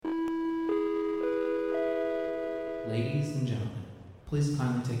Ladies and gentlemen, please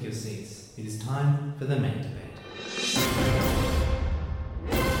kindly take your seats. It is time for the main debate.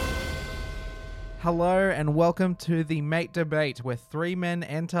 Hello and welcome to the Mate Debate, where 3 men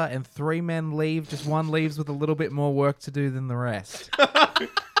enter and 3 men leave. Just one leaves with a little bit more work to do than the rest.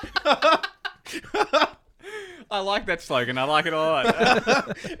 I like that slogan. I like it a lot.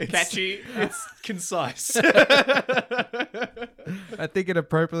 Catchy. It's concise. I think it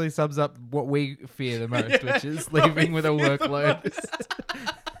appropriately sums up what we fear the most, which is leaving with a workload.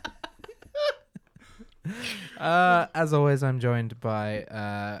 As always, I'm joined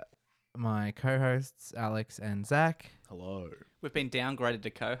by my co-hosts, Alex and Zach. Hello. We've been downgraded to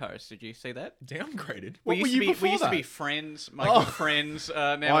co-host. Did you see that? Downgraded? We used to be friends, good friends.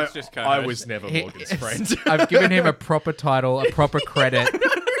 Now it's just co-host. I was never Morgan's friend. I've given him a proper title, a proper credit.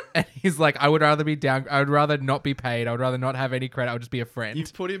 And he's like, I would rather be down. I would rather not be paid. I would rather not have any credit. I would just be a friend.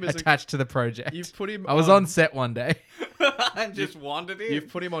 You've put him as attached to the project. You've put him. I was on set one day. and just wandered in. You've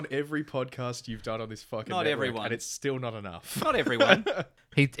put him on every podcast you've done on this fucking Not network, everyone. and it's still not enough. Not everyone.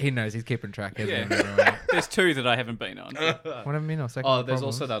 He knows he's keeping track. Yeah. Yeah. There's 2 that I haven't been on. What have I been on? Second Oh, there's Problems?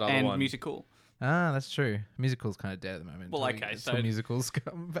 also that other and one. musical. Ah, that's true. Musical's kind of dead at the moment. Well, until okay, some so- musicals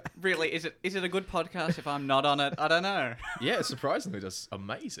come back. Really, is it a good podcast if I'm not on it? I don't know. Yeah, surprisingly, that's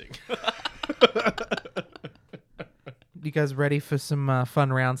amazing. You guys ready for some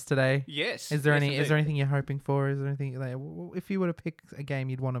fun rounds today? Yes. Is there yes, any? Is indeed. there anything you're hoping for? Is there anything like, if you were to pick a game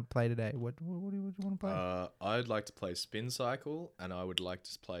you'd want to play today? What would you want to play? I'd like to play Spin Cycle, and I would like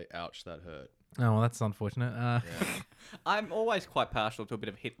to play Ouch That Hurt. Oh, well, that's unfortunate. I'm always quite partial to a bit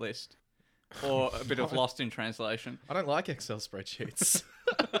of hit list. Or a bit of lost in translation. I don't like Excel spreadsheets.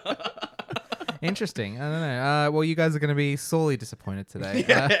 Interesting. I don't know. Well, you guys are going to be sorely disappointed today.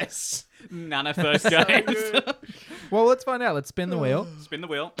 Yes. None of first games. Well, let's find out. Let's spin the wheel. Spin the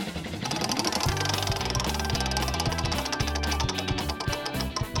wheel.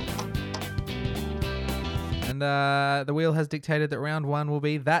 And the wheel has dictated that round 1 will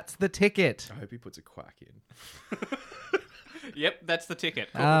be That's the Ticket. I hope he puts a quack in. Yep, that's the ticket.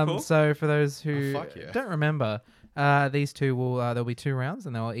 Cool. So for those who fuck yeah. don't remember, these two will there'll be 2 rounds,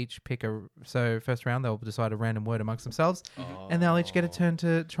 and they'll each pick so first round they'll decide a random word amongst themselves, and they'll each get a turn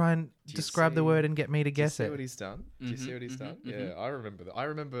to try and describe the word and get me to guess Do you see it. what he's done? Do you see what he's done? Yeah, I remember that. I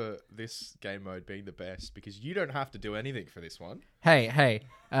remember this game mode being the best because you don't have to do anything for this one. Hey,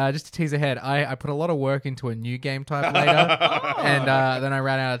 just to tease ahead, I put a lot of work into a new game type later, and then I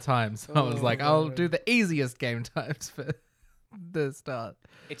ran out of time, so I was like, I'll do the easiest game types for the start.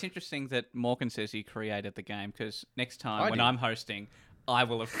 It's interesting that Morgan says he created the game because next time I when did. I'm hosting, I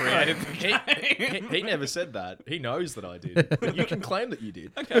will have created the game. He never said that. He knows that I did. But you can claim that you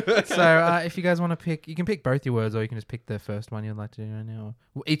did. So if you guys want to pick, you can pick both your words, or you can just pick the first one you'd like to do right now.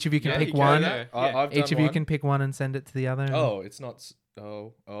 Each of you can Yeah, pick you can, one. yeah. Yeah. I've Each done of you one. can pick one and send it to the other. Oh, it's not.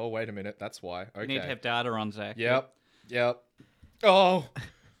 Oh, wait a minute. That's why. Okay. You need to have data on Zach. Yep. Oh.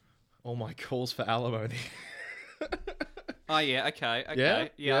 All my calls for alimony. Oh, yeah, okay. Yeah?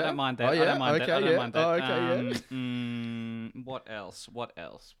 Yeah, I don't mind that. Oh, yeah? I don't mind that. Okay, I don't yeah. mind that. Oh, okay, What else? What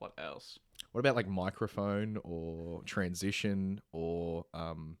else? What about like microphone or transition or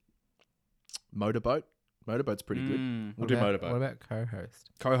motorboat? Motorboat's pretty good. We'll do motorboat. What about co-host?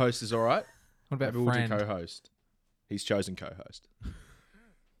 Co-host is all right. What about Maybe we'll friend? do co-host. He's chosen co-host.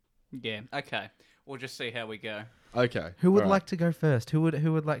 Yeah, okay. We'll just see how we go. Okay. Who would all right. like to go first? Who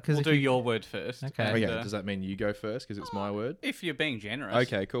would like? Because We'll do your word first. Okay. and, Okay. Does that mean you go first because it's my word? if you're being generous.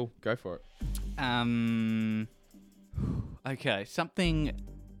 Okay. Cool. Go for it. Okay, something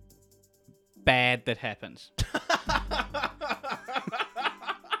bad that happens.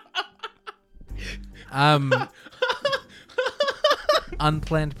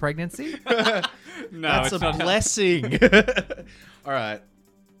 unplanned pregnancy. No, That's it's a not. blessing. All right.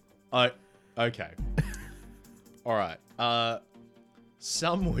 Okay. All right.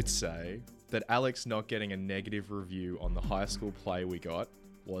 Some would say that Alex not getting a negative review on the high school play we got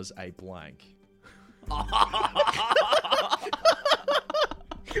was a blank.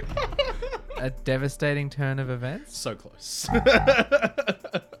 A devastating turn of events. So close.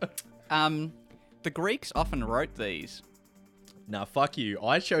 The Greeks often wrote these. Nah, fuck you.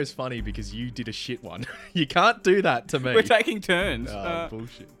 I chose funny because you did a shit one. You can't do that to me. We're taking turns.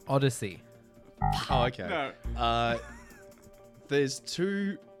 Bullshit. Odyssey. Oh, okay. No. There's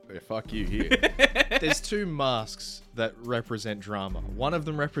 2... fuck you here. There's 2 masks that represent drama. One of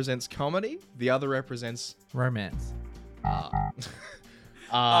them represents comedy. The other represents... Romance.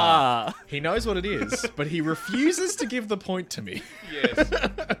 He knows what it is, but he refuses to give the point to me. Yes.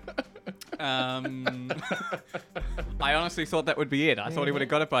 I honestly thought that would be it. I thought he would have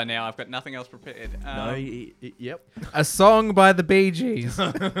got it by now. I've got nothing else prepared. Yep. A song by the Bee Gees.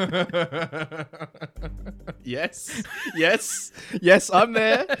 Yes. Yes. Yes, I'm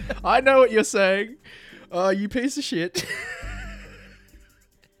there. I know what you're saying. You piece of shit.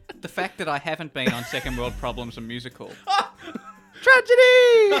 The fact that I haven't been on Second World Problems, a musical.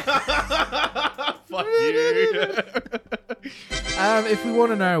 Tragedy! Fuck you. If we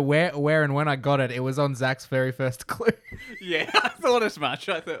want to know where and when I got it, it was on Zach's very first clue. Yeah, I thought as much.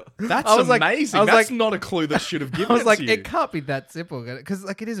 I thought. That's I was like- amazing. I was That's like- not a clue that should have given I was like, to you. it can't be that simple because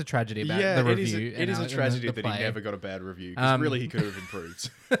like it is a tragedy about Yeah, the it is review. a, it is a tragedy the that he play. never got a bad review. Because really, he could have improved.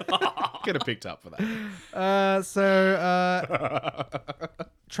 Could have picked up for that.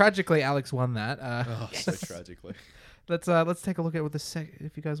 Tragically, Alex won that. So tragically. Let's take a look at what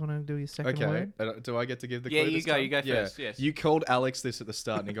if you guys want to do your second Okay. word. Do I get to give the Yeah, clue you this go. time? You go first. Yes. You called Alex this at the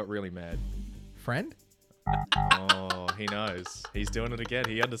start and he got really mad. Friend? Oh, he knows. He's doing it again.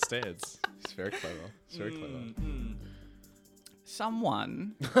 He understands. He's very clever. He's very clever.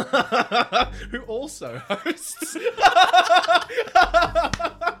 Someone. Who also hosts.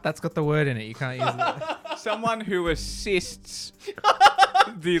 That's got the word in it. You can't use it. Someone who assists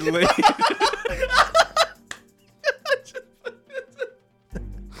the lead.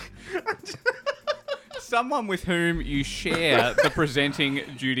 Someone with whom you share the presenting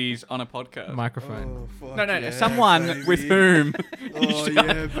duties on a podcast. Microphone. No. Someone with whom. Oh, you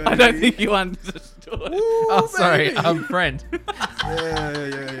yeah, I don't think you understood. Oh, sorry. Friend.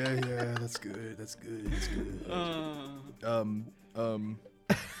 Yeah. That's good. That's good.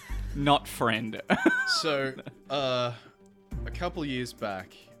 Not friend. So, a couple years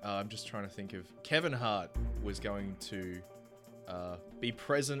back, I'm just trying to think of Kevin Hart was going to be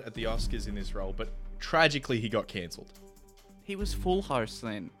present at the Oscars in this role, but tragically he got cancelled. He was full host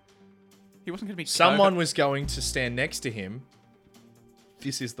then. He wasn't going to be. Someone was going to stand next to him.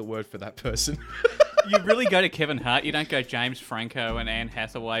 This is the word for that person. You really go to Kevin Hart. You don't go James Franco and Anne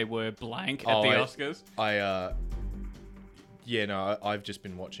Hathaway were blank at the Oscars. I've just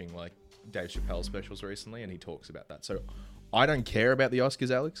been watching like Dave Chappelle specials recently, and he talks about that. So I don't care about the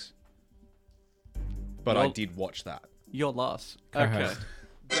Oscars, Alex, but I Well- did watch that. Your loss. Okay. Co-host.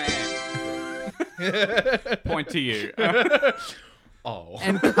 Bam. Point to you. Oh,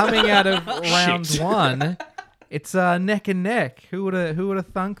 And coming out of round one, it's neck and neck. Who would have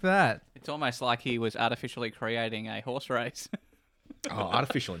thunk that? It's almost like he was artificially creating a horse race.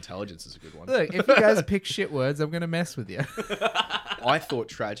 artificial intelligence is a good one. Look, if you guys pick shit words, I'm gonna mess with you. I thought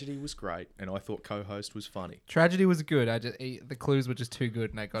tragedy was great, and I thought co-host was funny. Tragedy was good. The clues were just too good,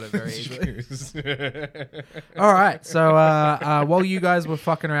 and I got it very easily. All right, so while you guys were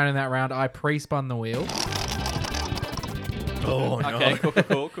fucking around in that round, I pre-spun the wheel, Oh no! Okay,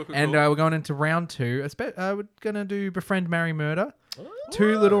 cool. and we're going into round two. We're gonna do befriend, marry, murder.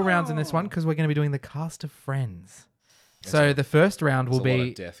 2 little rounds in this one because we're gonna be doing the cast of Friends. So the first round will There's a lot be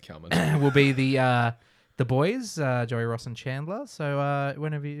of death coming. will be the boys, Joey, Ross, and Chandler. So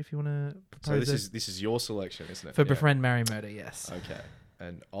whenever if you want to So propose this is your selection, isn't it? for Yeah. befriend, marry, murder. Yes. Okay,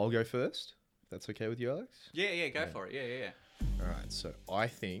 and I'll go first. If that's okay with you, Alex? Yeah, go for it. Yeah. All right. So I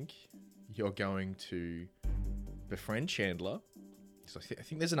think you're going to befriend Chandler. So I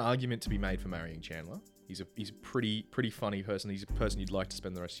think there's an argument to be made for marrying Chandler. He's a pretty funny person. He's a person you'd like to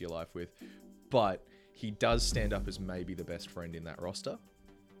spend the rest of your life with, but he does stand up as maybe the best friend in that roster,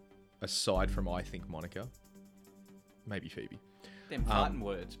 aside from I think Monica, maybe Phoebe. Them fighting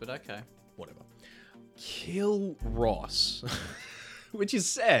words, but okay. Whatever. Kill Ross, which is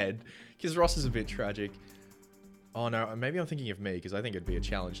sad because Ross is a bit tragic. Oh no, maybe I'm thinking of me because I think it'd be a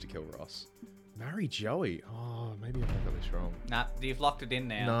challenge to kill Ross. Marry Joey. Oh, maybe I got this wrong. Nah, you've locked it in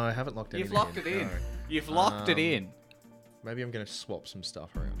now. No, I haven't locked anything. You've locked it in. No. You've locked it in. Maybe I'm going to swap some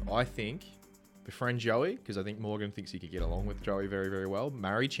stuff around. I think befriend Joey because I think Morgan thinks he could get along with Joey very, very well.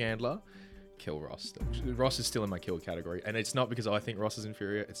 Marry Chandler. Kill Ross. Still. Ross is still in my kill category, and it's not because I think Ross is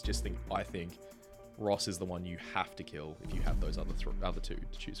inferior. It's just I think Ross is the one you have to kill if you have those other two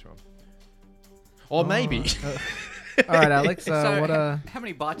to choose from. Or maybe. All right, Alex. So, What how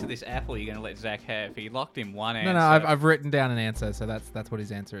many bites of this apple are you going to let Zach have? He locked in one No, answer. no. I've written down an answer, so that's what his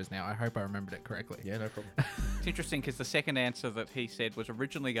answer is now. I hope I remembered it correctly. Yeah, no problem. It's interesting because the second answer that he said was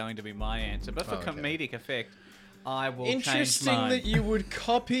originally going to be my answer, but for okay. comedic effect, I will Interesting change mine. that you would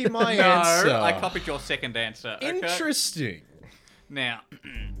copy my No, answer. I copied your second answer. Okay? Interesting. Now,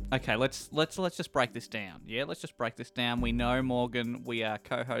 okay, let's just break this down. Yeah, let's just break this down. We know Morgan. We are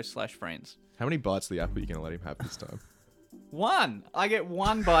co-host / friends. How many bites of the apple are you going to let him have this time? One. I get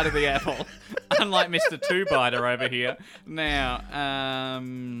one bite of the apple, unlike Mr. Two Biter over here. Now, Are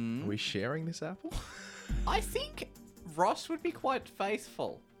we sharing this apple? I think Ross would be quite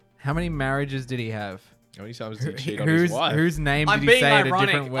faithful. How many marriages did he have? How many times did he cheat on his wife? Whose name I'm did he being say at a ironic.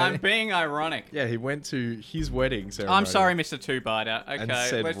 different wedding? I'm being ironic. Yeah, he went to his wedding ceremony. I'm sorry, Mr. Two-Biter. Okay, And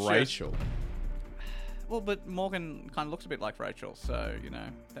said let's Rachel. Well, but Morgan kind of looks a bit like Rachel, so,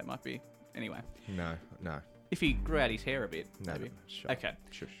 that might be... Anyway. No. If he grew out his hair a bit, No, maybe. no, shut Okay. up.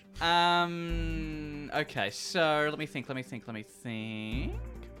 Shush. Okay, so let me think.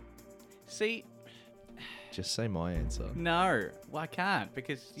 See, Just say my answer. no, well, I can't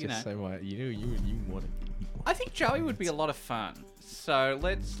because, Just say my. You want it. I think Joey would be a lot of fun. So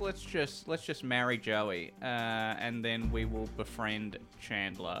let's just marry Joey, and then we will befriend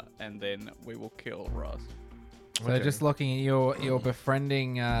Chandler, and then we will kill Ross. So just looking at your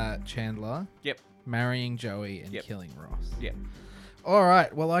befriending Chandler, Yep. marrying Joey, and Yep. killing Ross. Yep. All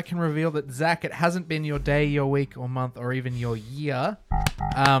right. Well, I can reveal that Zach, it hasn't been your day, your week, or month, or even your year,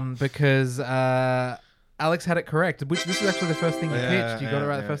 because Alex had it correct. Which this is actually the first thing you pitched. You got it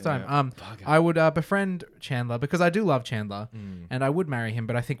right the first time. Bugger. I would befriend Chandler because I do love Chandler, and I would marry him.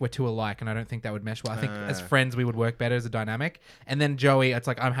 But I think we're too alike, and I don't think that would mesh well. I think as friends we would work better as a dynamic. And then Joey, it's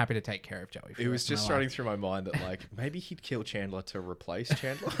like I'm happy to take care of Joey. For It the was rest of just my running life. through my mind that like maybe he'd kill Chandler to replace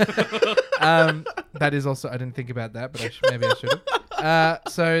Chandler. That is also I didn't think about that, but maybe I should have.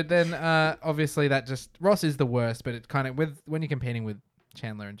 So then, obviously, that just Ross is the worst, but it kind of when you're competing with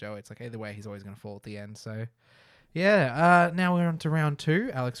Chandler and Joey, it's like either way he's always going to fall at the end. So yeah, now we're on to round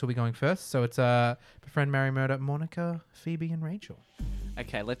 2. Alex will be going first. So it's befriend, marry, murder, Monica, Phoebe, and Rachel.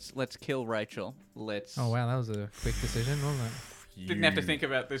 Okay, let's kill Rachel. Let's. Oh wow, that was a quick decision, wasn't it? Didn't have to think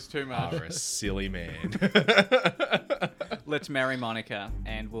about this too much. Are a silly man. Let's marry Monica,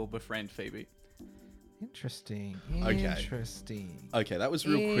 and we'll befriend Phoebe. Interesting. Okay. Interesting. Okay, that was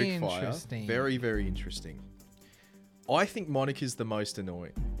real quick fire. Interesting. Very, very interesting. I think Monica's the most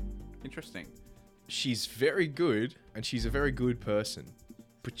annoying. Interesting. She's very good, and she's a very good person,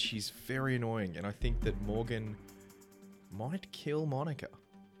 but she's very annoying, and I think that Morgan might kill Monica.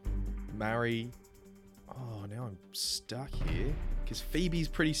 Marry... Oh, now I'm stuck here, because Phoebe's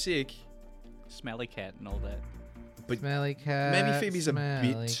pretty sick, Smelly cat and all that. but Smelly cat. maybe Phoebe's a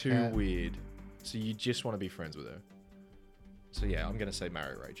smelly bit too cat. weird, so you just want to be friends with her. So yeah, I'm going to say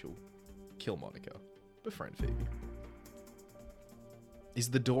marry Rachel, kill Monica, befriend Phoebe. Is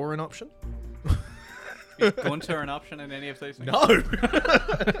the door an option? Is Gunter an option in any of these things? No!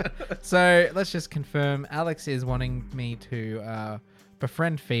 So let's just confirm. Alex is wanting me to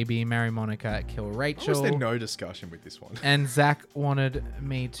befriend Phoebe, marry Monica, kill Why Rachel. was there no discussion with this one? And Zach wanted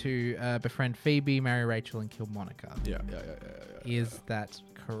me to befriend Phoebe, marry Rachel, and kill Monica. Yeah. Is that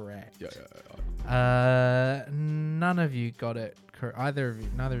correct? Yeah. None of you got it. Neither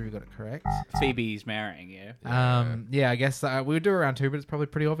of you got it correct. Phoebe's marrying, yeah. Yeah, I guess we would do a round 2, but it's probably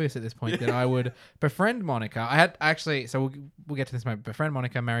pretty obvious at this point that I would befriend Monica. I had actually, so we'll get to this moment. Befriend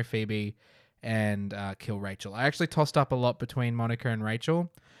Monica, marry Phoebe, and kill Rachel. I actually tossed up a lot between Monica and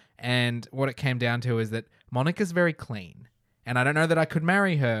Rachel, and what it came down to is that Monica's very clean. And I don't know that I could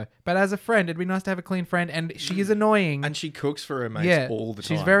marry her, but as a friend, it'd be nice to have a clean friend. And she is annoying. And she cooks for her mates all the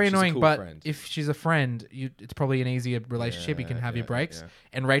time. She's very a annoying, cool but friend. if she's a friend, it's probably an easier relationship. You can have your breaks. yeah.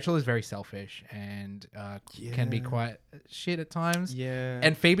 And Rachel is very selfish and can be Yeah. quite shit at times. Yeah.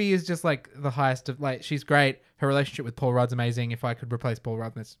 And Phoebe is just like the highest of she's great. Her relationship with Paul Rudd's amazing. If I could replace Paul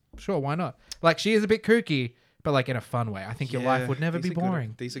Rudd, sure, why not? Like she is a bit kooky, but like in a fun way. I think your life would never be these are good-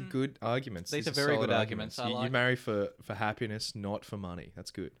 boring. These are good arguments. These are are very solid good arguments. I You like. marry for happiness, not for money. That's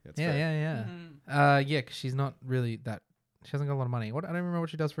good. That's Yeah, fair. yeah. Yeah, because she's not really that. She hasn't got a lot of money. I don't remember what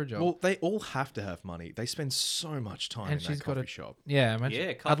she does for a job. Well, they all have to have money. They spend so much time And in she's that got coffee a- shop. yeah, imagine. Yeah,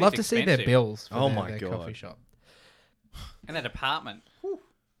 I'd coffee's love to see their expensive. bills. For Oh their, my their God. coffee shop. And that apartment.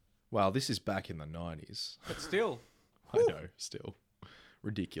 Wow, this is back in the 90s. But still. I know, still.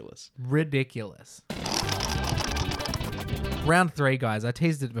 Ridiculous. Ridiculous. Round 3, guys. I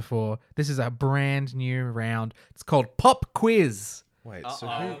teased it before. This is a brand new round. It's called Pop Quiz. Wait, so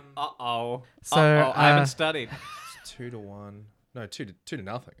Uh-oh. who? Uh-oh. So, Uh-oh. I uh, haven't studied. It's 2-1. No,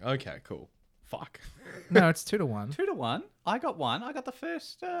 2-0. Okay, cool. Fuck. No, it's 2-1. 2-1. I got one. I got the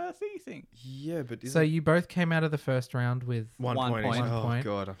first thingy thing. Yeah, but So you both came out of the first round with 1 1 point. point. each. 1 Oh point.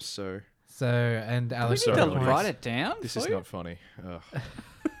 god, I'm so. So and Alex. We I'm need got to sorry, points. write it down. This for is you? not funny. Ugh.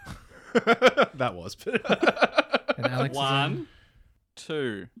 That was. And Alex is on- 1,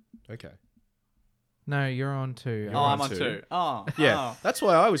 2. Okay. No, you're on 2. Oh, I'm on two. 2. Oh, Yeah, that's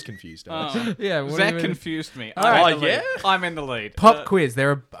why I was confused. Alex. Oh. Yeah, what do Zach you mean? confused me. All I'm right. in the lead. Yeah? I'm in the lead. Pop quiz.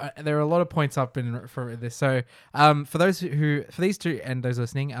 There are a lot of points up in for this. So, for these two and those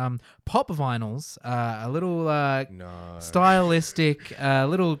listening, pop vinyls, a little No. stylistic,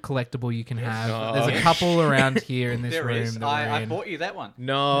 little collectable you can have. No. There's a couple around here in this There room. is. that we're I in. bought you that one.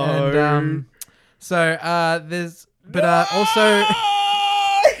 No. And there's, but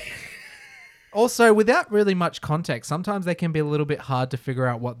also without really much context, sometimes they can be a little bit hard to figure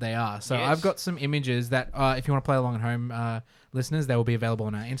out what they are. So Yes. I've got some images that, if you want to play along at home, listeners, they will be available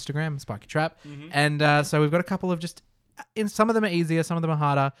on our Instagram, Spiky Trap. And so we've got a couple of just. Some of them are easier, some of them are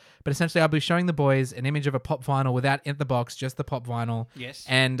harder. But essentially, I'll be showing the boys an image of a pop vinyl without in the box, just the pop vinyl. Yes.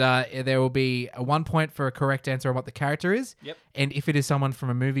 And there will be a 1 point for a correct answer on what the character is. Yep. And if it is someone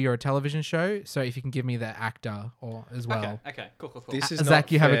from a movie or a television show, so if you can give me the actor or as well. Okay. Cool. This is Zach,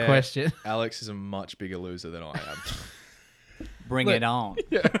 not you have a fair. question. Alex is a much bigger loser than I am. Bring Look. it on.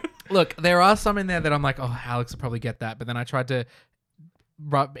 Look, there are some in there that I'm like, oh, Alex will probably get that. But then I tried to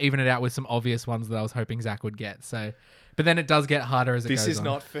even it out with some obvious ones that I was hoping Zach would get. So, but then it does get harder as it This goes is on.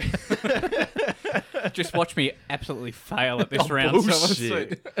 not fair. Just watch me absolutely fail at this Oh, round. So let's see.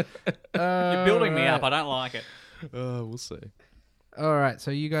 bullshit. You're building me up. I don't like it. We'll see. All right,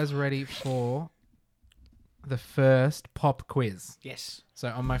 so you guys ready for the first pop quiz? Yes. So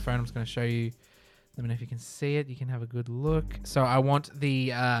on my phone, I'm just going to show you. Let me know if you can see it. You can have a good look. So I want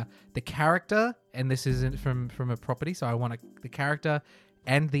the character, and this isn't from a property. So I want the character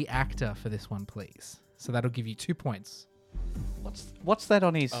and the actor for this one, please. So that'll give you 2 points. What's that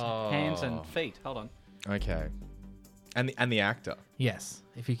on his Oh. hands and feet? Hold on. Okay. And the actor. Yes,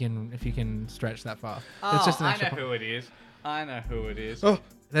 if you can stretch that far. Oh, It's just an I extra know point. who it is. I know who it is. Oh.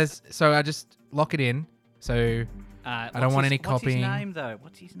 So I just lock it in. So I don't want any What's copying. his name though?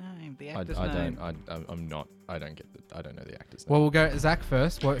 What's his name? The I actor's don't. name. I'm not. I don't get. I don't know the actor's name. well, we'll go Zach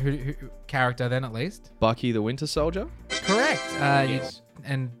first. Who character then at least? Bucky the Winter Soldier. Correct. Yes.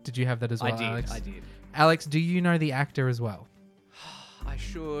 And did you have that as well, I did. Alex? I did. Alex, do you know the actor as well? I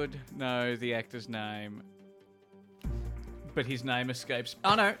should know the actor's name, but his name escapes.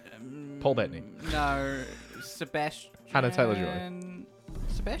 Oh no. Paul Bettany. No. Sebastian. Hannah Taylor-Joy.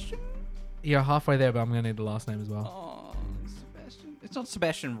 Sebastian? You're halfway there, but I'm gonna need the last name as well. Oh, Sebastian. It's not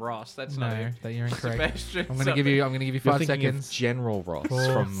Sebastian Ross. That's No, not it. that you're incorrect. Sebastian. I'm gonna give you 5 seconds. General Ross Four.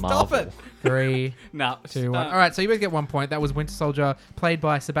 from Stop Marvel. it. 3, No. 2, 1. All right, so you both get 1 point. That was Winter Soldier, played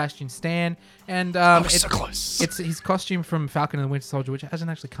by Sebastian Stan, and it's close. it's his costume from Falcon and the Winter Soldier, which hasn't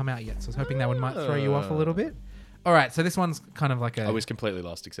actually come out yet. So I was hoping that one might throw you off a little bit. All right, so this one's kind of like a. I was completely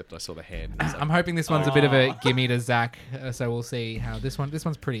lost, except I saw the hand. and it's like, I'm hoping this one's a bit of a gimme to Zach. So we'll see how this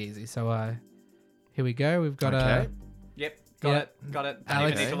one's pretty easy. So here we go. We've got Okay. Yep. Got Yeah. it. Got it. Don't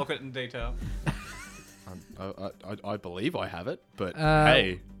Alex? even need to look at it in detail. I believe I have it, but Uh,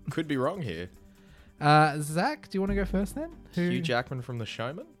 hey, could be wrong here. Zach, do you want to go first then? Hugh Jackman from The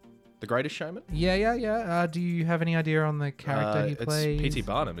Showman, The Greatest Showman. Yeah. Do you have any idea on the character he plays? It's P.T.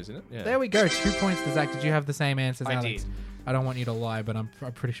 Barnum, isn't it? Yeah. There we go. 2 points to Zach. Did you have the same answer as I Alex? did. I don't want you to lie, but I'm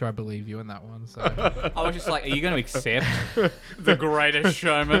pretty sure I believe you in that one. So I was just like, are you going to accept the Greatest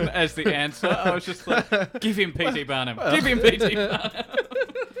Showman as the answer? I was just like, give him P.T. Barnum. Give him P.T. Barnum.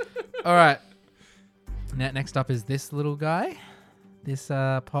 all right. Next up is this little guy. This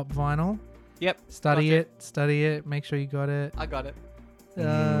pop vinyl. Yep. Study Gotcha. Study it. Make sure you got it. I got it.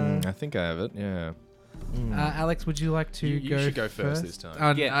 I think I have it. Yeah. Alex, would you like to You go? should go first this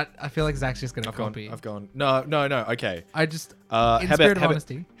time. Yeah. I feel like Zach's just gonna I've gone. copy. I've gone. No. Okay. I just How spirit of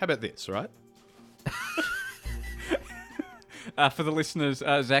honesty. How about this? Right. For the listeners,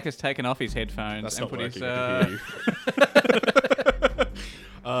 Zach has taken off his headphones That's and not put working. his. I can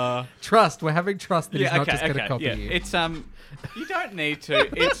hear you. Trust. We're having trust that he's not just gonna okay, copy yeah. you. It's you don't need to.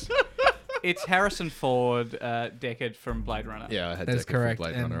 It's Harrison Ford, Deckard from Blade Runner. Yeah, I had That's Deckard from correct.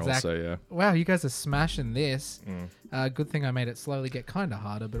 Blade And Runner Zach- also. Yeah. Wow, you guys are smashing this. Good thing I made it slowly get kind of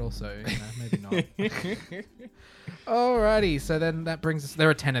harder, but also maybe not. Alrighty, so then that brings us. There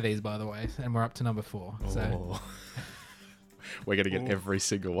are 10 of these, by the way, and we're up to number 4. So, Oh. We're gonna get every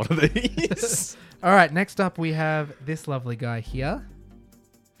single one of these. all right. Next up, we have this lovely guy here.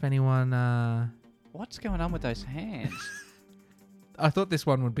 If anyone, What's going on with those hands? I thought this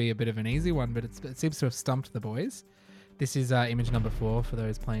one would be a bit of an easy one, but it seems to have stumped the boys. This is image number 4 for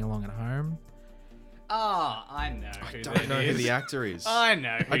those playing along at home. Oh, I know. I don't know who the actor is. I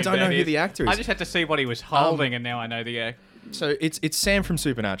know. I don't know who the actor is. I just had to see what he was holding, and now I know the act. So it's Sam from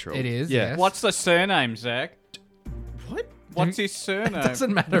Supernatural. It is, Yeah. yes. What's the surname, Zach? What? What's his surname? It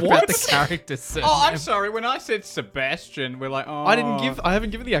doesn't matter about What? the character's surname. Oh, I'm sorry. When I said Sebastian, we're like, oh. I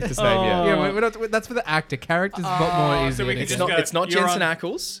haven't given the actor's name yet. Yeah, we're not, that's for the actor. Character's a lot more easy. so we to can It's get. just not. go, It's not you're Jensen on-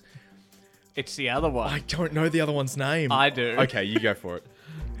 Ackles. It's the other one. I don't know the other one's name. I do. Okay, you go for it.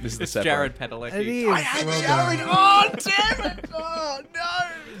 This is the It's set Jared point. Padalecki. It is. I had Well Jared. done. Oh damn it! Oh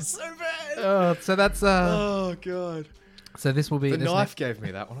no, so bad. Oh, so that's Oh god. so this will be The this knife next- gave me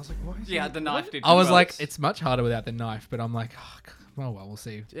that one. I was like, why? Is Yeah, it- the knife did. I was well. like, it's much harder without the knife, but I'm like, oh well, we'll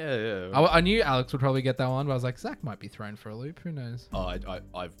see. Yeah, yeah. I knew Alex would probably get that one, but I was like, Zach might be thrown for a loop. Who knows?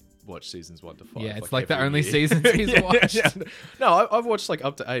 I've watched seasons 1 to 5. Yeah, it's like the every only year. seasons he's Yeah, watched. yeah. No, I've watched like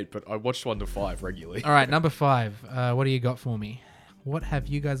up to 8, but I watched 1 to 5 regularly. All right, number 5. What do you got for me? What have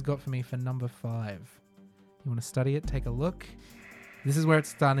you guys got for me for number 5? You want to study it? Take a look. This is where it's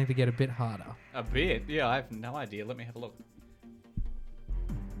starting to get a bit harder. a bit. Yeah, I have no idea. Let me have a look.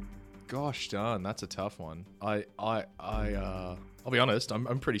 Gosh darn, that's a tough one. I'll be honest,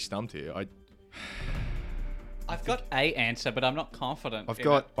 I'm pretty stumped here. I've got a answer, but I'm not confident. I've in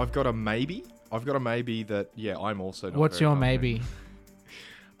got a maybe. I've got a maybe that I'm also not. What's very your confident.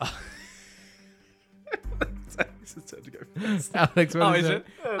 maybe? It's time to go first. Alex, what Oh, is is it?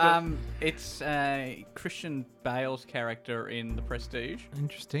 it? It's Christian Bale's character in The Prestige.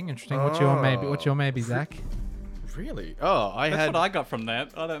 Interesting. What's your maybe? What's your maybe, Zach? Really? Oh, That's what I got from that.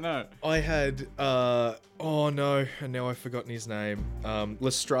 I don't know. I had oh no, and now I've forgotten his name.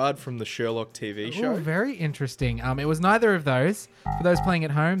 Lestrade from the Sherlock TV show. Oh, very interesting. It was neither of those. For those playing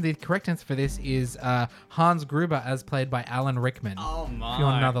at home, the correct answer for this is Hans Gruber, as played by Alan Rickman. Oh my! If you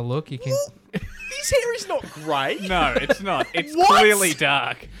want another look, you can. His hair is not grey. No, it's not. It's What? clearly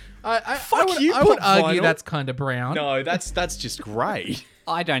dark. Fuck would, you, I would Pop argue Vinyl. that's kind of brown. No, that's just grey.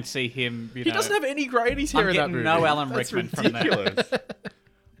 I don't see him. He doesn't have any grey in his hair I'm in that getting movie. no Alan That's Rickman from that. ridiculous.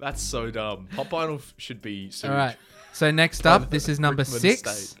 That's so dumb. Pop Vinyl should be sued. All right. So next up, this is number Rickman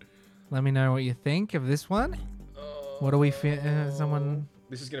 6. State. Let me know what you think of this one. What do we feel? Someone.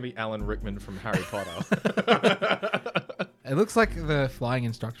 This is going to be Alan Rickman from Harry Potter. It looks like the flying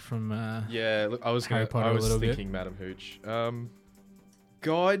instructor from. Yeah, look, I was Harry Potter I a was little bit. thinking Madam Hooch.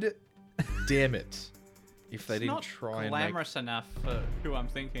 God damn it! If they It's didn't not try and glamorous enough for who I'm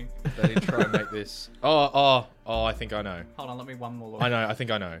thinking. make, they didn't try and make this. Oh! I think I know. Hold on, let me one more look. I know. I think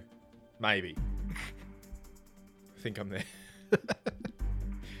I know. Maybe. I think I'm there.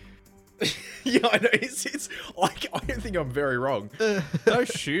 Yeah, I know. It's I don't think I'm very wrong. Those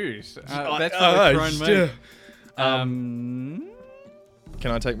shoes. That's Oh, really thrown me.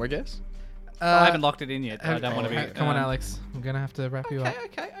 Can I take my guess? I haven't locked it in yet. I don't want to be. Come on, Alex. I'm gonna have to wrap you up.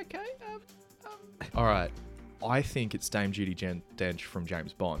 Okay. All right. I think it's Dame Judi Dench from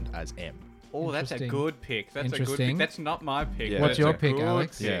James Bond as M. Oh, that's a Interesting. good pick. That's a good Interesting. pick. That's not my pick. Yeah. but What's it's your a pick, good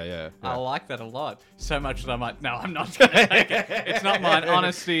Alex? pick. Yeah. I like that a lot. So much that I'm like, no, I'm not going to take it. It's not mine.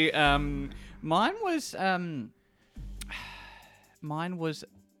 Honestly, mine was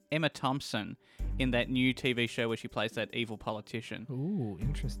Emma Thompson in that new TV show where she plays that evil politician. Ooh,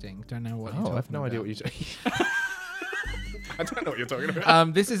 interesting. Don't know what. Oh, you're I have talking no idea about. what you're talking. I don't know what you're talking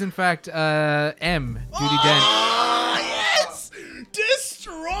about. This is in fact M. Judi Dench yes!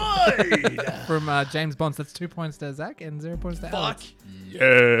 Destroyed! from James Bond. So that's 2 points to Zach and 0 points to Fuck Alex.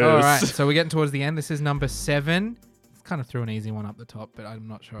 yes! All right, so we're getting towards the end. This is number 7. It's kind of threw an easy one up the top, but I'm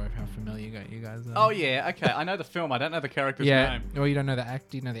not sure how familiar you guys are. Oh, yeah. Okay. I know the film. I don't know the character's yeah. name. Well, you don't know the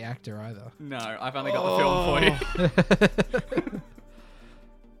act. You know the actor either. No, I've only got the film for you.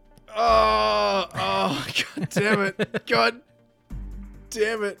 Oh, god damn it. God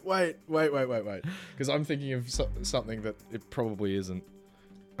damn it. Wait. Because I'm thinking of something that it probably isn't.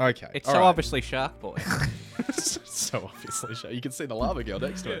 Okay. It's all so right. obviously Shark Boy. so obviously. You can see the lava girl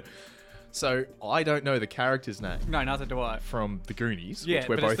next to it. So I don't know the character's name No, neither do I. from the Goonies, Yeah, which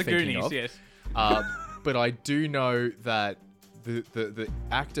we're but both it's the thinking Goonies, of. yes. But I do know that the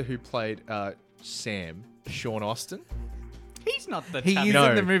actor who played Sam, Sean Austin. He's not the He tough- is No.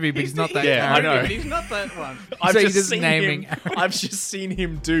 in the movie, but he's not that Yeah, I character. know. He's not that one. I've So you're just just seen naming- him. I've just seen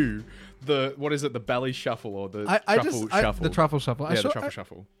him do the the belly shuffle or the truffle shuffle. The truffle shuffle. Yeah, the truffle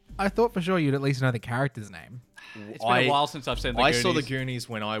shuffle. I thought for sure you'd at least know the character's name. It's been a while since I've seen the I Goonies. saw the Goonies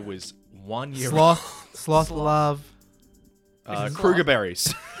when I was 1 year old. Sloth love. Kruger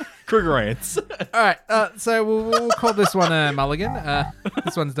berries. Kruger ants. All right, so we'll call this one a mulligan.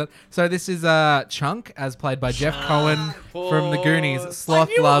 This one's done. So this is Chunk, as played by Jeff Cohen from the Goonies. Sloth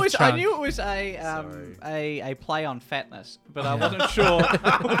love Chunk. I knew it was a play on fatness, but I wasn't sure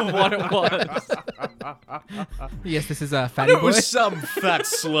what it was. Yes, this is Fatty It Boy. was some fat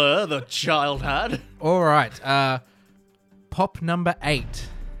slur the child had. All right, pop number 8.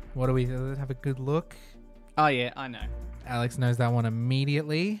 What do we have a good look? Oh yeah, I know. Alex knows that one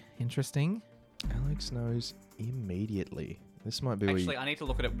immediately. Interesting. Alex knows immediately. This might be Actually, where I need to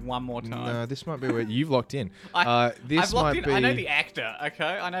look at it one more you... time. No, this might be where you've locked in. I've This locked might in. be... I know the actor. Okay,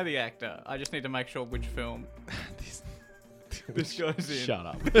 I know the actor. I just need to make sure which film this goes in. Shut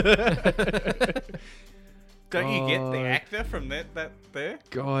up. Don't you get the God. actor from that there?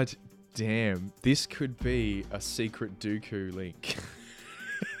 God damn. This could be a secret Dooku link.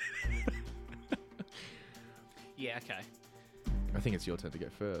 Yeah. Okay. I think it's your turn to go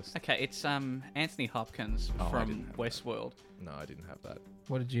first. Okay. It's Anthony Hopkins Oh, I from didn't have Westworld. No, I didn't have that.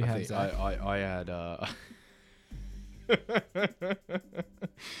 What did you have, Zach? I had I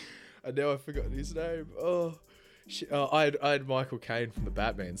know I've forgotten his name. Oh, shit. I had Michael Caine from the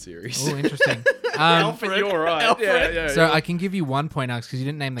Batman series. Oh, interesting. Alfred. You're right. Alfred. Yeah. So I can give you 1 point, Alex, because you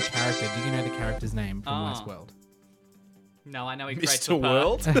didn't name the character. Do you know the character's name from Ah. Westworld? No, I know he creates Mr. the part.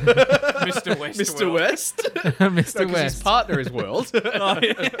 World, Mr. West. Mr. West, Mr. because his West. partner is World. Oh,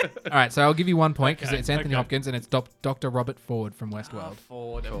 yeah. All right, so I'll give you 1 point because Okay, it's Anthony okay. Hopkins and it's Dr. Robert Ford from Westworld.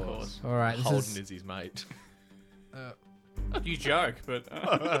 Ford, of course. All right, this Holden is is his mate. You joke, but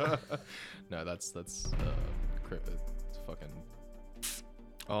No, that's fucking.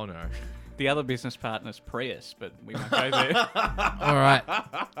 Oh no. the other business partner's Prius, but we won't go there. all right.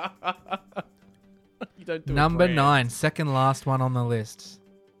 You don't do Number a brand. 9, second last one on the list.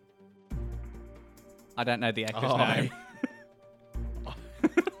 I don't know the actor's Oh, name.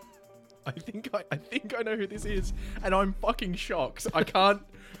 I think I know who this is, and I'm fucking shocked. I can't.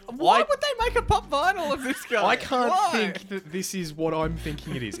 Why would they make a pop vinyl of this guy? I can't Why? think that this is what I'm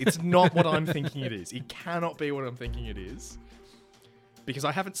thinking it is. It's not what I'm thinking it is. It cannot be what I'm thinking it is. Because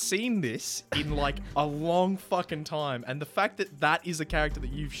I haven't seen this in like a long fucking time. And the fact that that is a character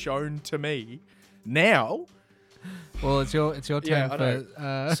that you've shown to me now. Well, it's your turn Yeah,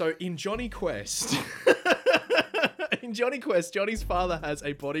 I for So in Johnny Quest, Johnny's father has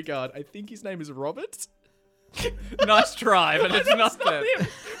a bodyguard. I think his name is Robert. Nice try, but it's not That's not that. him.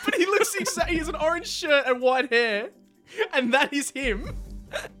 But he looks exactly. He has an orange shirt and white hair, and that is him.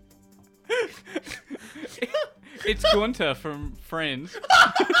 It's Gunter from Friends.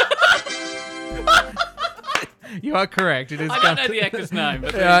 You are correct. It is I don't know the actor's name,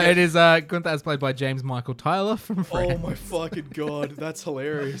 but it is Gunther, as played by James Michael Tyler from Friends. Oh my fucking god, that's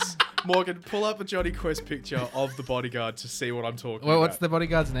hilarious. Morgan, pull up a Johnny Quest picture of the bodyguard to see what I'm talking Well, about. what's the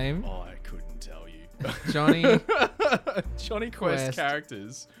bodyguard's name? Oh, I couldn't tell you. Johnny Johnny Quest Quest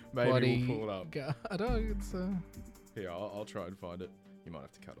characters. Maybe we'll pull it up. Bodyguard. Oh, it's Here, I'll try and find it. You might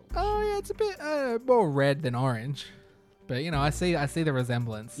have to cut all. oh yeah, it's a bit more red than orange, but you know, I see the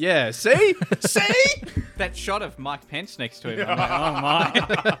resemblance. Yeah, see? See? that shot of Mike Pence next to him. I'm like,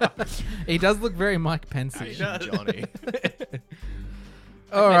 oh my. He does look very Mike Pence-y. Johnny.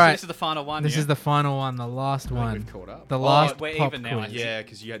 All Okay, so right, this is the final one. this yeah? is the final one, the last one, We've caught up. the last we're pop even now, quiz. Yeah,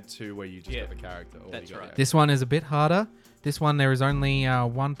 because you had two where you just Yeah, got the character. Or that's you got right. This one is a bit harder. This one, there is only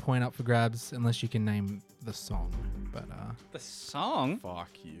 1 point up for grabs unless you can name the song. But the song.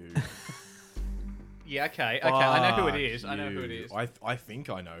 Fuck you. Yeah, okay. Okay, I know who it Fuck is. I know who it you. is. I think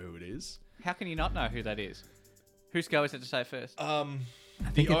I know who it is. How can you not know who that is? Whose go is it to say first? I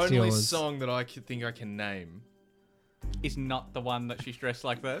The think it's only yours. song that I could think I can name. Is not the one that she's dressed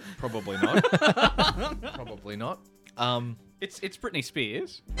like that. Probably not. Probably not. It's Britney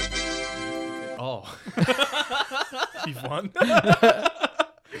Spears. Oh. You've won.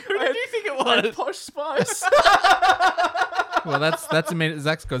 Who did you think it was? Posh Spice. well, that's a minute.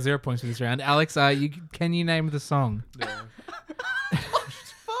 Zach's got 0 points for this round. Alex, can you name the song?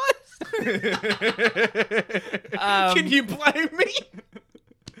 Can you blame me?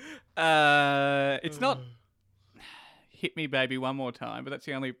 It's not "Hit Me, Baby, One More Time," but that's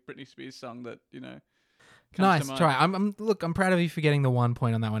the only Britney Spears song that comes Nice to mind. try. I'm proud of you for getting the 1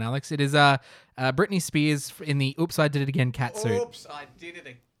 point on that one, Alex. It is Britney Spears in the "Oops, I Did It Again" catsuit. Oops, I did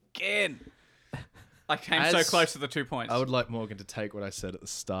it again. I came so As- close to the 2 points. I would like Morgan to take what I said at the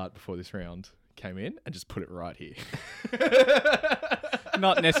start before this round came in and just put it right here.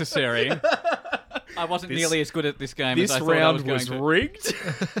 Not necessary. I wasn't nearly as good at this game This as I thought I round was going was to. rigged.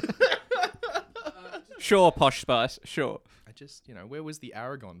 Sure, Posh Spice. Sure. I just, where was the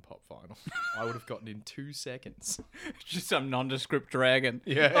Aragon pop final? I would have gotten in 2 seconds. Just some nondescript dragon.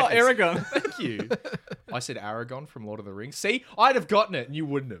 Yes. Oh, Aragon. Thank you. I said Aragon from Lord of the Rings. See, I'd have gotten it and you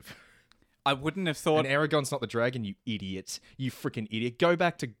wouldn't have. I wouldn't have thought. And Aragon's not the dragon, you idiot. You freaking idiot. Go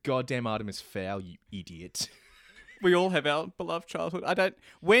back to goddamn Artemis Fowl, you idiot. We all have our beloved childhood. I don't.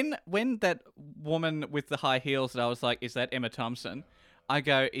 When that woman with the high heels that I was like, is that Emma Thompson? I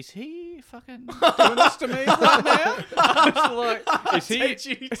go, is he fucking doing this to me right now? I was like, is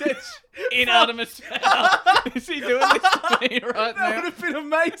he in Artemis Fowl? Is he doing this to me right That now? would have been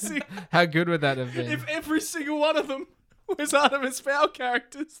amazing How good would that have been? if every single one of them was Artemis Fowl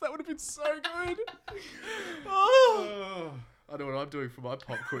characters. That would have been so good. Oh. I know what I'm doing for my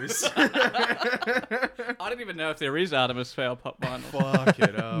pop quiz. I don't even know if there is Artemis Fowl pop vinyl. Fuck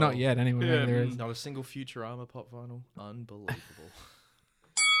it up. Not yet, anyway. Yeah, There is. Not a single Futurama pop vinyl. Unbelievable.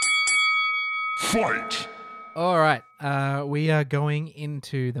 Fight! All right. We are going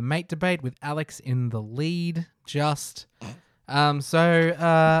into the mate debate with Alex in the lead. Just.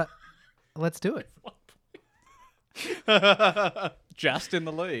 So let's do it. Just in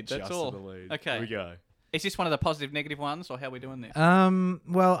the lead. That's Just all. in the lead. Okay. Here we go. Is this one of the positive, negative ones, or how are we doing this?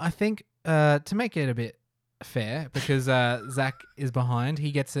 Well, I think to make it a bit fair, because Zach is behind,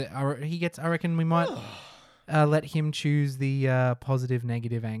 he gets it. I reckon we might let him choose the positive,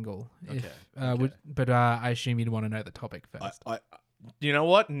 negative angle. Okay, But I assume you'd want to know the topic first. You know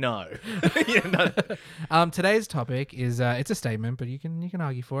what? No. Yeah, no. Today's topic is it's a statement, but you can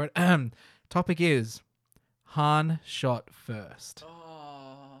argue for it. Topic is Han shot first.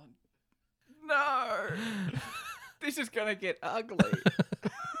 Oh, no. This is going to get ugly.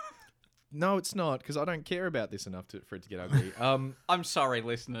 No, it's not, because I don't care about this enough for it to get ugly. I'm sorry,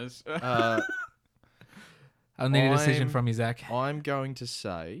 listeners. I'll need a decision from you, Zach. I'm going to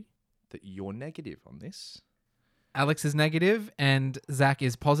say that you're negative on this. Alex is negative and Zach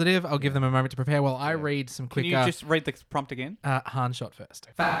is positive. I'll give them a moment to prepare while I read some Can quick... you just read the prompt again? Han shot first.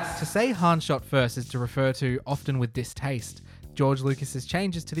 Facts. To say Han shot first is to refer to, often with distaste, George Lucas's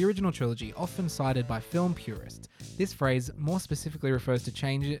changes to the original trilogy, often cited by film purists. This phrase more specifically refers to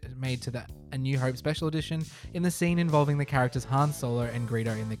changes made to the A New Hope Special Edition in the scene involving the characters Han Solo and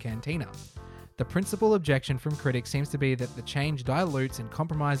Greedo in the cantina. The principal objection from critics seems to be that the change dilutes and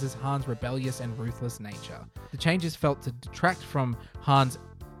compromises Han's rebellious and ruthless nature. The change is felt to detract from Han's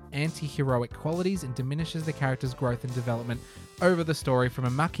anti-heroic qualities and diminishes the character's growth and development over the story from a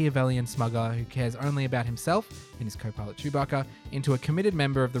Machiavellian smuggler who cares only about himself and his co-pilot Chewbacca into a committed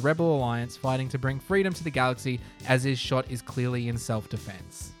member of the Rebel Alliance fighting to bring freedom to the galaxy, as his shot is clearly in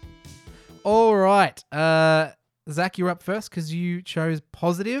self-defense. All right. Zach, you're up first because you chose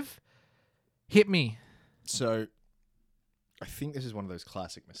positive. Hit me. So, I think this is one of those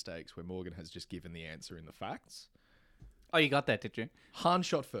classic mistakes where Morgan has just given the answer in the facts. Oh, you got that, did you? Han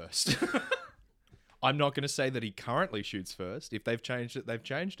shot first. I'm not going to say that he currently shoots first. If they've changed it, they've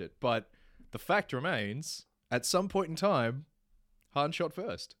changed it. But the fact remains, at some point in time, Han shot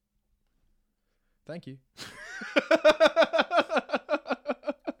first. Thank you. Oh,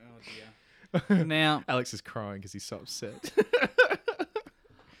 dear. Now, Alex is crying because he's so upset.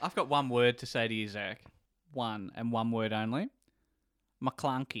 I've got one word to say to you, Zach. One, and one word only.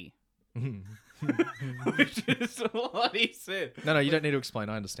 McClunky. Which is what he said. No, you don't need to explain.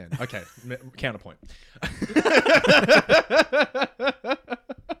 I understand. Okay, counterpoint.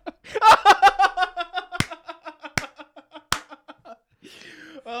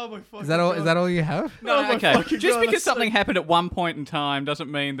 Oh my fucking Is that all you have? No, Oh my okay. fucking Just God, because that's so- something happened at one point in time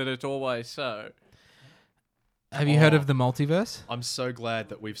doesn't mean that it's always so. Have you heard of the multiverse? I'm so glad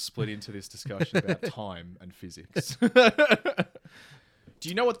that we've split into this discussion about time and physics. Do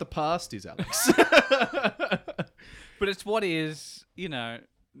you know what the past is, Alex? But it's what is,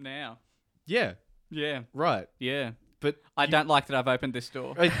 now. Yeah, Yeah, right. yeah. But I don't like that I've opened this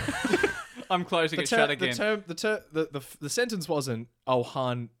door. I'm closing it shut again. The sentence wasn't, oh,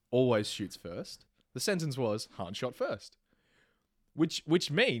 Han always shoots first. The sentence was, Han shot first.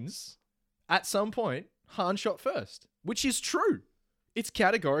 Which means, at some point, Han shot first. Which is true. It's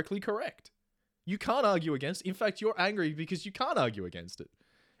categorically correct. You can't argue against it. In fact, you're angry because you can't argue against it.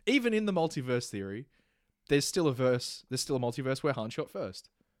 Even in the multiverse theory, there's still a multiverse where Han shot first.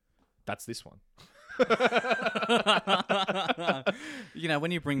 That's this one.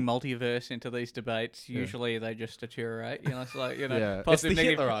 When you bring multiverse into these debates, usually they just deteriorate. It's like, Yeah. positive, It's the negative.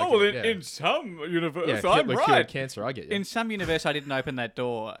 Hitler Oh, well, argument, in some universe, Yeah, I'm Hitler right. cured cancer. I get you. In some universe, I didn't open that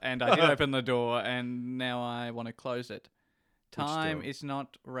door, and I did open the door, and now I want to close it. Time door? is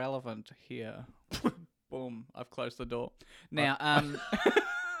not relevant here. Boom, I've closed the door. Now, I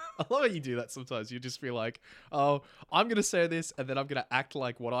love how you do that sometimes. You just feel like, oh, I'm going to say this, and then I'm going to act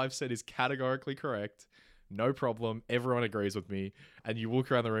like what I've said is categorically correct. No problem. Everyone agrees with me. And you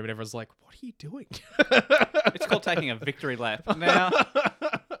walk around the room, and everyone's like, what are you doing? it's called taking a victory lap. Now,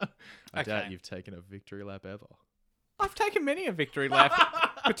 I doubt Okay. you've taken a victory lap ever. I've taken many a victory lap,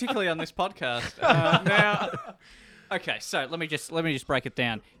 particularly on this podcast. Now, Okay, so let me just break it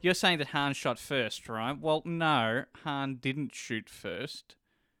down. You're saying that Han shot first, right? Well, no, Han didn't shoot first.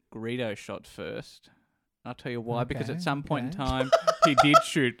 Greedo shot first. I'll tell you why. Because Okay, at some point in okay. time, he did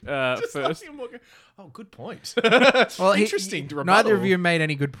shoot first. Oh, good point. Well, Interesting. neither of you made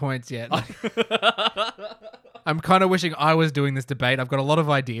any good points yet. I'm kind of wishing I was doing this debate. I've got a lot of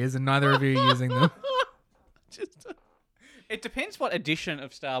ideas, and neither of you are using them. It depends what edition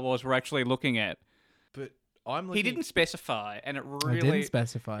of Star Wars we're actually looking at. But I'm looking. He didn't specify, and it I really didn't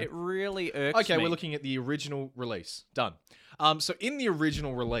specify. It really irks Okay, me. we're looking at the original release. Done. So in the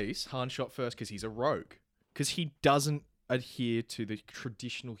original release, Han shot first because he's a rogue. Because he doesn't adhere to the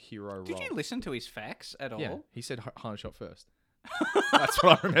traditional hero role. Did you listen to his facts at all? Yeah, he said Han shot first. That's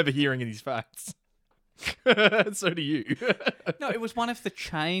what I remember hearing in his facts. So do you. No, it was one of the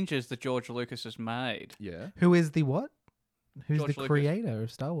changes that George Lucas has made. Yeah. Who is the what? Who's George the Lucas. creator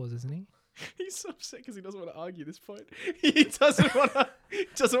of Star Wars, isn't he? He's so upset because he doesn't want to argue this point. He doesn't want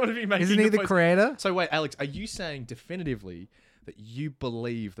to be making Isn't he the points. creator? So wait, Alex, are you saying definitively that you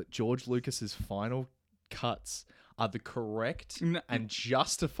believe that George Lucas's final cuts are the correct No. and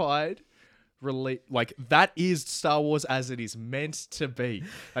justified like that is Star Wars as it is meant to be.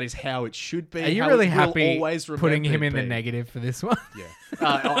 That is how it should be. Are you how really it will happy always putting him in remembered the be. negative for this one? Yeah.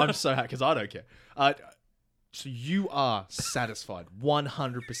 I'm so happy because I don't care. So you are satisfied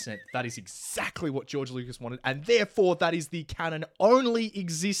 100%. That is exactly what George Lucas wanted, and therefore that is the canon only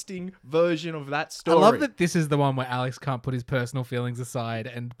existing version of that I story. love that this is the one where Alex can't put his personal feelings aside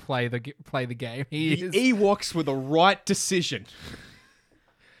and play the game. He The is. Ewoks were the right decision.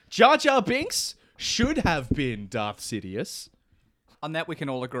 Jar Jar Binks should have been Darth Sidious. On that, we can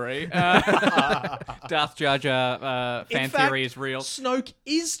all agree. Darth Jar Jar fan In fact, theory is real. Snoke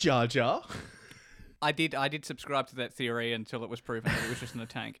is Jar Jar. I did subscribe to that theory until it was proven that it was just in a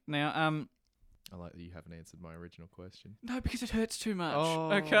tank. Now, I like that you haven't answered my original question. no, because it hurts too much.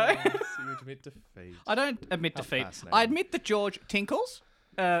 Oh, Okay. So you admit defeat. I don't admit How defeat. fascinating. I admit that George tinkles.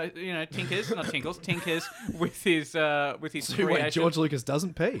 Tinkers, not tinkles, tinkers with his So creation. wait, George Lucas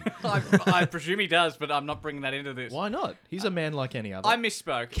doesn't pee. I presume he does, but I'm not bringing that into this. Why not? He's a man like any other. I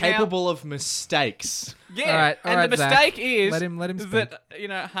misspoke. Capable of mistakes. Now, yeah, All right, and the Zach. mistake is Let him speak.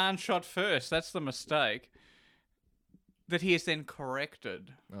 that Han shot first. That's the mistake. That he is then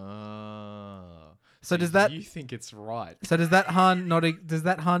corrected. So does that? You think it's right? So does that Han not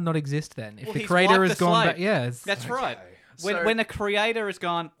exist then? If Well, the he's creator wiped has the gone slate. back, yes. That's right. So- When the creator has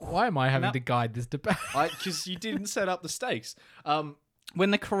gone, Why am I having No. to guide this debate? Because you didn't set up the stakes.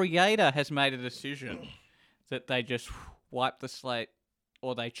 when the creator has made a decision that they just wipe the slate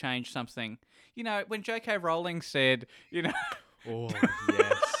or they change something. When J.K. Rowling said, Oh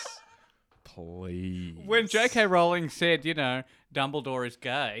yes, please. when J.K. Rowling said, Dumbledore is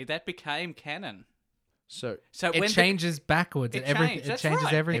gay, that became canon. So So It when changes backwards. It Everything. changed. It That's changes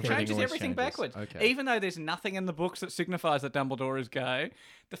right. everything. It changes always everything changes. backwards. Okay. Even though there's nothing in the books that signifies that Dumbledore is gay,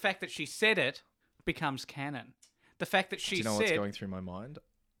 the fact that she said it becomes canon. The fact that she do you know said, what's going through my mind?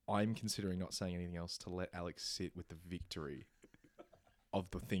 I'm considering not saying anything else to let Alex sit with the victory of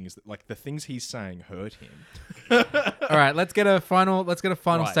the things the things he's saying hurt him. All right, let's get a final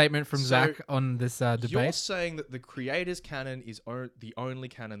Right. statement from So, Zach on this You're debate. saying that the creator's canon is the only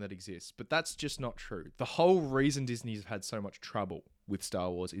canon that exists, but that's just not true. The whole reason Disney's had so much trouble with Star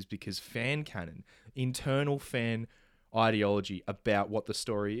Wars is because fan canon, internal fan ideology about what the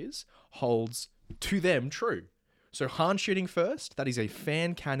story is, holds to them true. So Han shooting first, that is a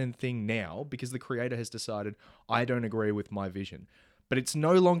fan canon thing now because the creator has decided, I don't agree with my vision. But it's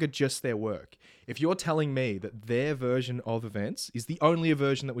no longer just their work. If you're telling me that their version of events is the only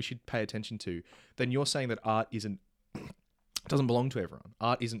version that we should pay attention to, then you're saying that art doesn't belong to everyone.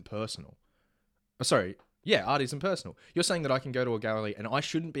 Art isn't personal. Art isn't personal. You're saying that I can go to a gallery and I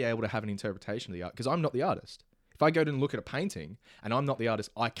shouldn't be able to have an interpretation of the art because I'm not the artist. If I go and look at a painting and I'm not the artist,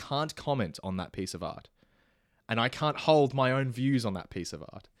 I can't comment on that piece of art. And I can't hold my own views on that piece of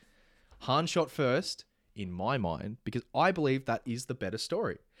art. Han shot first, in my mind, because I believe that is the better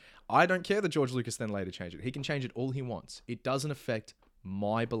story. I don't care that George Lucas then later changed it. He can change it all he wants. It doesn't affect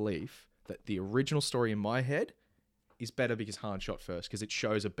my belief that the original story in my head is better because Han shot first, because it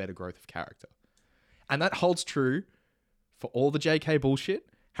shows a better growth of character. And that holds true for all the JK bullshit.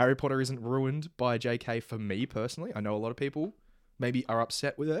 Harry Potter isn't ruined by JK for me personally. I know a lot of people maybe are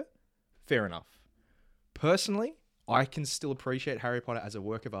upset with it. Fair enough. Personally, I can still appreciate Harry Potter as a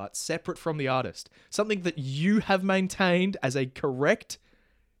work of art separate from the artist. Something that you have maintained as a correct,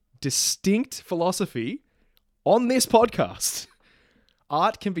 distinct philosophy on this podcast.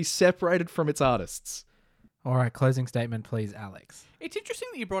 Art can be separated from its artists. All right, closing statement, please, Alex. It's interesting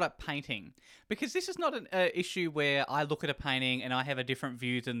that you brought up painting, because this is not an issue where I look at a painting and I have a different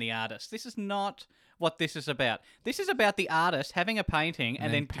view than the artist. This is not what this is about. This is about the artist having a painting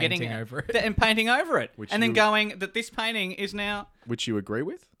and then painting getting over it. and painting over it, Which and then you- going that this painting is now. Which you agree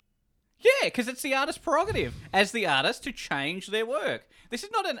with? Yeah, because it's the artist's prerogative as the artist to change their work. This is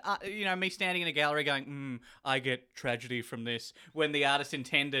not me standing in a gallery going, I get tragedy from this, when the artist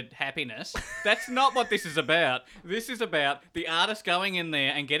intended happiness. That's not what this is about. This is about the artist going in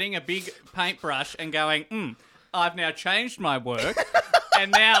there and getting a big paintbrush and going, I've now changed my work,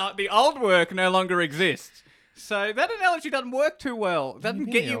 and now the old work no longer exists. So that analogy doesn't work too well. It doesn't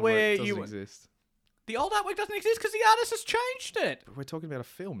get you where you... exist. The old artwork doesn't exist because the artist has changed it. But we're talking about a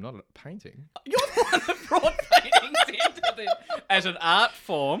film, not a painting. You're the one that brought paintings into this as an art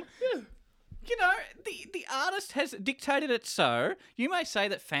form. You know, the artist has dictated it so. You may say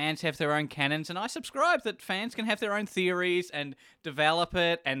that fans have their own canons, and I subscribe that fans can have their own theories and develop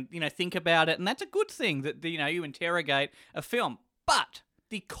it and, think about it, and that's a good thing that, you interrogate a film. But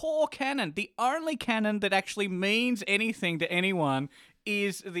the core canon, the only canon that actually means anything to anyone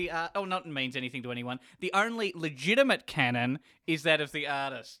is not means anything to anyone. The only legitimate canon is that of the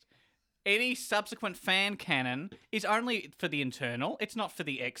artist. Any subsequent fan canon is only for the internal. It's not for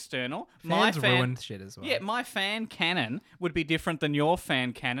the external. Fans ruin shit as well. Yeah, my fan canon would be different than your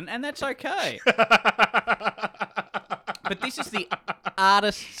fan canon, and that's okay. But this is the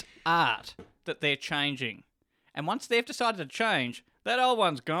artist's art that they're changing. And once they've decided to change, that old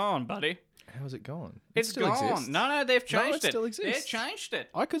one's gone, buddy. How's it gone? It's still gone. exists. No, they've changed it still exists. They've changed it.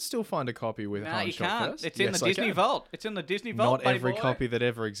 I could still find a copy with No, Han you shot can't. first. It's in Yes, the I Disney can. Vault. It's in the Disney Vault. Not buddy every boy. copy that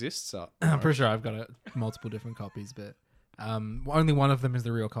ever exists. I'm pretty sure I've got multiple different copies, but only one of them is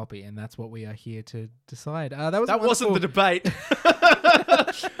the real copy, and that's what we are here to decide. That wasn't the debate.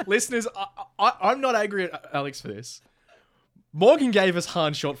 Listeners, I'm not angry at Alex for this. Morgan gave us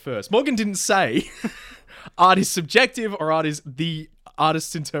Han shot first. Morgan didn't say art is subjective or art is the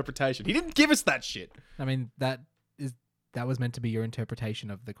artist's interpretation. He didn't give us that shit. I mean, that was meant to be your interpretation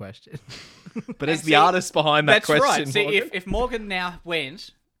of the question. But as And the see, artist behind that That's question, right. See, Morgan, if Morgan now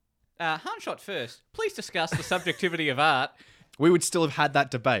wins, Han shot first. Please discuss the subjectivity of art. we would still have had that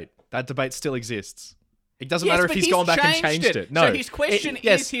debate. That debate still exists. It doesn't Yes, matter if but he's gone back and changed it. No. So his question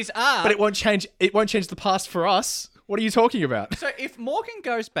yes, is his art. But it won't change the past for us. What are you talking about? So if Morgan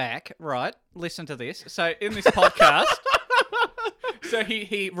goes back, right, listen to this. So in this podcast, so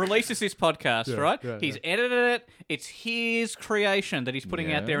he releases this podcast, right? yeah, He's edited it. It's his creation that he's putting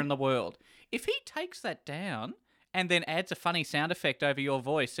out Yeah. there in the world. If he takes that down and then adds a funny sound effect over your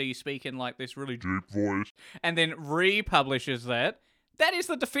voice, so you speak in like this really deep voice, and then republishes that, that is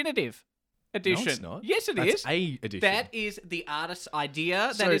the definitive edition. No, it's not. Yes, it That's is. a edition. That is the artist's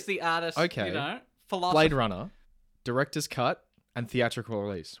idea. So, that is the artist's, okay. philosophy. Blade Runner, director's cut, and theatrical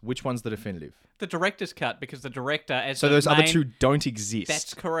release. Which one's the definitive? The director's cut, because the director as So the those other main- two don't exist.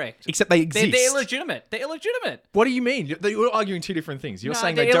 That's correct. Except they exist. They're illegitimate. They're illegitimate. What do you mean? You're arguing two different things. You're No,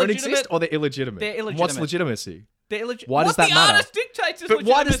 saying they're they don't illegitimate. exist or they're illegitimate. They're What's illegitimate. legitimacy? They're illegitimate. Why does that the matter? artist dictates is But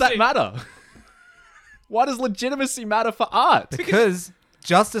why does that legitimacy. matter? Why does legitimacy matter for art? Because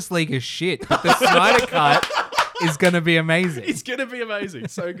Justice League is shit, but the Snyder Cut is going to be amazing. It's gonna be amazing.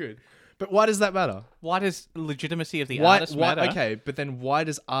 So good. But why does that matter? Why does legitimacy of the Why? artist matter? Okay, but then why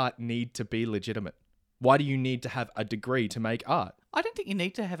does art need to be legitimate? Why do you need to have a degree to make art? I don't think you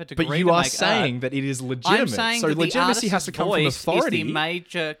need to have a degree. But you to are make saying art. that it is legitimate. I'm saying so that the legitimacy has artist's to come from voice authority. is the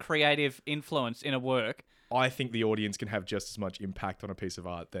major creative influence in a work. I think the audience can have just as much impact on a piece of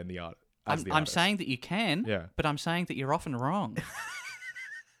art than the art. As the I'm artist. saying that you can, Yeah. but I'm saying that you're often wrong.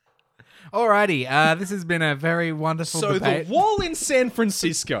 Alrighty, this has been a very wonderful So debate. the wall in San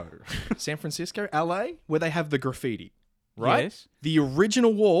Francisco, LA, where they have the graffiti, right? Yes. The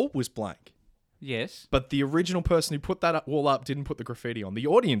original wall was blank, Yes. but the original person who put that wall up didn't put the graffiti on. The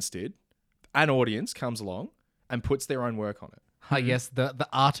audience did. An audience comes along and puts their own work on it. Yes, the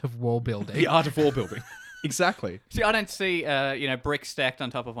art of wall building. The art of wall building. Exactly. See, I don't see, bricks stacked on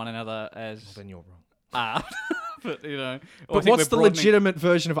top of one another as Then you're wrong. art. But, I But think what's the we're broadening- legitimate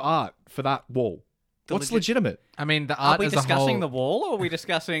version of art for that wall? What's legitimate? I mean, the Are art we as a discussing whole. the wall, or are we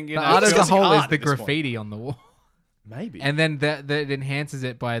discussing, The art as a discussing whole is art the at this point. graffiti on the wall, Maybe. and then that enhances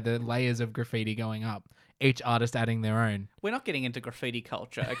it by the layers of graffiti going up. Each artist adding their own. We're not getting into graffiti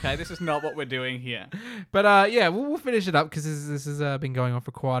culture, okay? This is not what we're doing here. But yeah, we'll finish it up because this has been going on for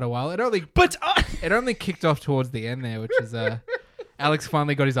quite a while. It only kicked off towards the end there, which is Alex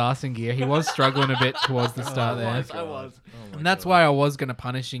finally got his arse in gear. He was struggling a bit towards the start there. I was. And that's why I was going to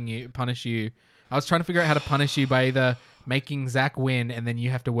punish you. I was trying to figure out how to punish you by either making Zach win and then you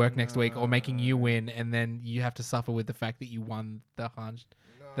have to work next week, or making you win and then you have to suffer with the fact that you won the hunch.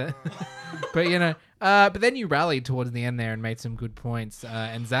 But but then you rallied towards the end there and made some good points,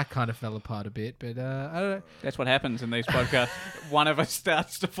 and Zach kind of fell apart a bit. But I don't know. That's what happens in these podcasts. One of us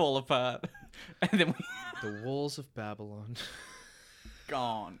starts to fall apart, and then The walls of Babylon.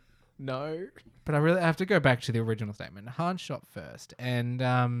 gone. No. But I have to go back to the original statement. Han shot first, and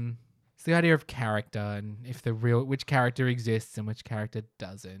it's the idea of character and which character exists and which character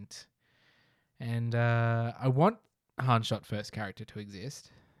doesn't. And I want Han shot first character to exist,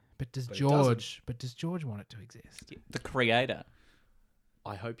 but does George want it to exist? The creator.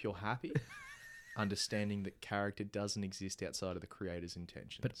 I hope you're happy, understanding that character doesn't exist outside of the creator's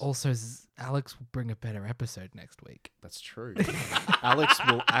intentions. But also, Alex will bring a better episode next week. That's true. Alex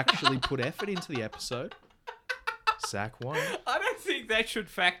will actually put effort into the episode. Zach won. I don't think that should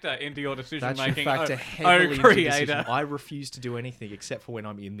factor into your decision That should making. factor heavily into the creator. decision. I refuse to do anything except for when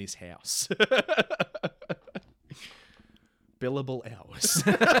I'm in this house. Billable hours.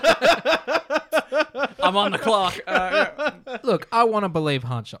 I'm on the clock. Look, I want to believe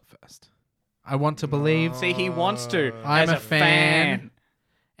Han shot first. I want to believe. See, he wants to. I'm as a fan.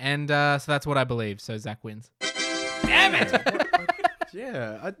 And so that's what I believe. So Zach wins. Damn it!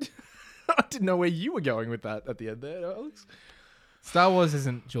 Yeah, I didn't know where you were going with that at the end there, Alex. Star Wars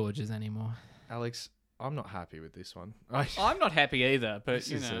isn't George's anymore. Alex, I'm not happy with this one. I'm not happy either, but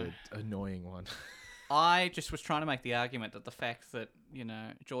This is an annoying one. I just was trying to make the argument that the fact that,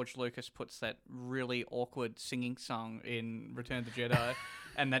 George Lucas puts that really awkward singing song in Return of the Jedi,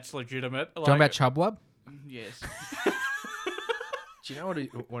 and that's legitimate. Talking about Chubwub? Yes. Do you know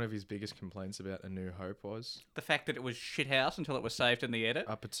what one of his biggest complaints about A New Hope was? The fact that it was shithouse until it was saved in the edit.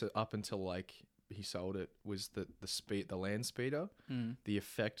 Up until like he sold it was the land speeder, the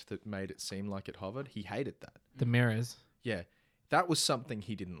effect that made it seem like it hovered. He hated that. The mirrors. Yeah. That was something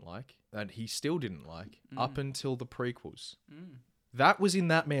he didn't like, and he still didn't like, up until the prequels. That was in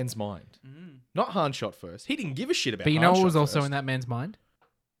that man's mind. Not Han shot first. He didn't give a shit about But you Han know what shot was also first. in that man's mind?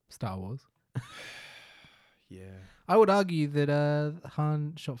 Star Wars. Yeah. I would argue that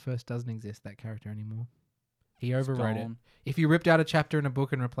Han shot first doesn't exist, that character anymore. He overwrote it. gone. If you ripped out a chapter in a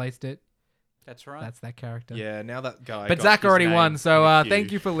book and replaced it, That's right. that's that character. Yeah, now that guy. But got Zach his already name won, in so the thank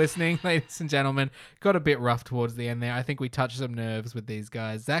queue. you for listening, ladies and gentlemen. Got a bit rough towards the end there. I think we touched some nerves with these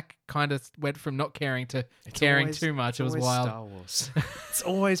guys. Zach kind of went from not caring to caring always- too much. It was always wild. Star Wars. It's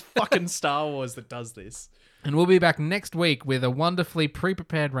always fucking Star Wars that does this. And we'll be back next week with a wonderfully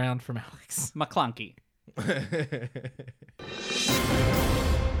pre-prepared round from Alex. McClunky.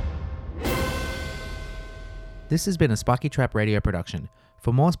 This has been a Spiky Trap Radio production.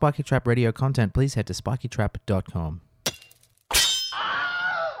 For more Spiky Trap Radio content, please head to spikytrap.com.